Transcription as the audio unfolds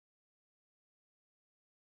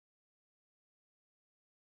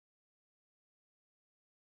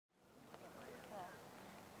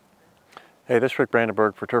Hey, this is Rick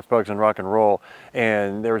Brandenburg for Turf Bugs and Rock and Roll,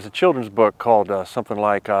 and there was a children's book called something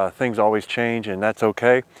like Things Always Change and That's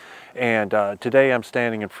Okay. And today I'm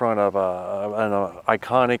standing in front of an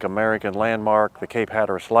iconic American landmark, the Cape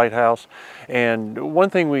Hatteras Lighthouse. And one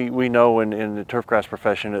thing we know in the turfgrass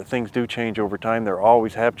profession, that things do change over time. They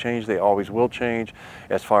always have changed, they always will change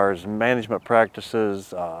as far as management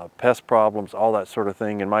practices, pest problems, all that sort of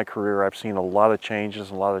thing. In my career, I've seen a lot of changes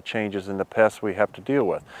in the pests we have to deal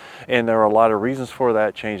with. And there are a lot of reasons for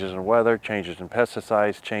that: changes in weather, changes in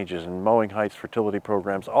pesticides, changes in mowing heights, fertility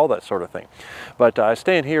programs, all that sort of thing. But I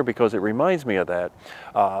stand here because it reminds me of that.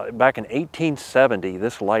 Back in 1870,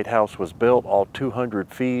 this lighthouse was built, all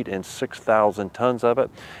 200 feet and 6,000 tons of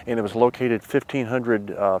it, and it was located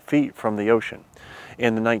 1,500 feet from the ocean.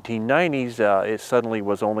 In the 1990s, it suddenly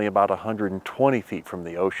was only about 120 feet from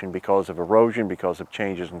the ocean because of erosion, because of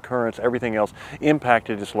changes in currents, everything else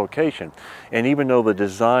impacted its location. And even though the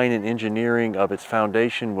design and engineering of its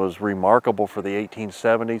foundation was remarkable for the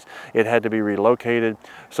 1870s, it had to be relocated.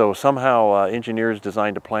 So somehow engineers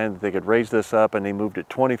designed a plan that they could raise this up, and they moved it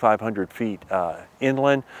 2,500 feet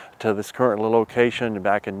inland to this current location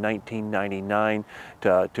back in 1999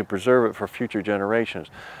 to preserve it for future generations.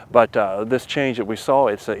 But this change that we saw,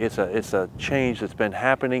 it's a change that's been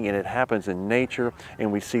happening, and it happens in nature,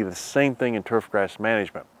 and we see the same thing in turfgrass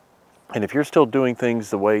management. And if you're still doing things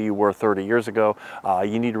the way you were 30 years ago,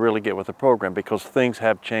 you need to really get with the program, because things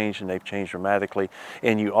have changed, and they've changed dramatically,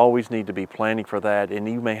 and you always need to be planning for that. And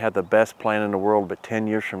you may have the best plan in the world, but 10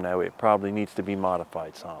 years from now it probably needs to be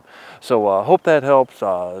modified some. So hope that helps.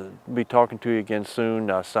 Be talking to you again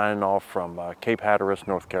soon. Signing off from Cape Hatteras,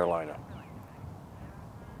 North Carolina.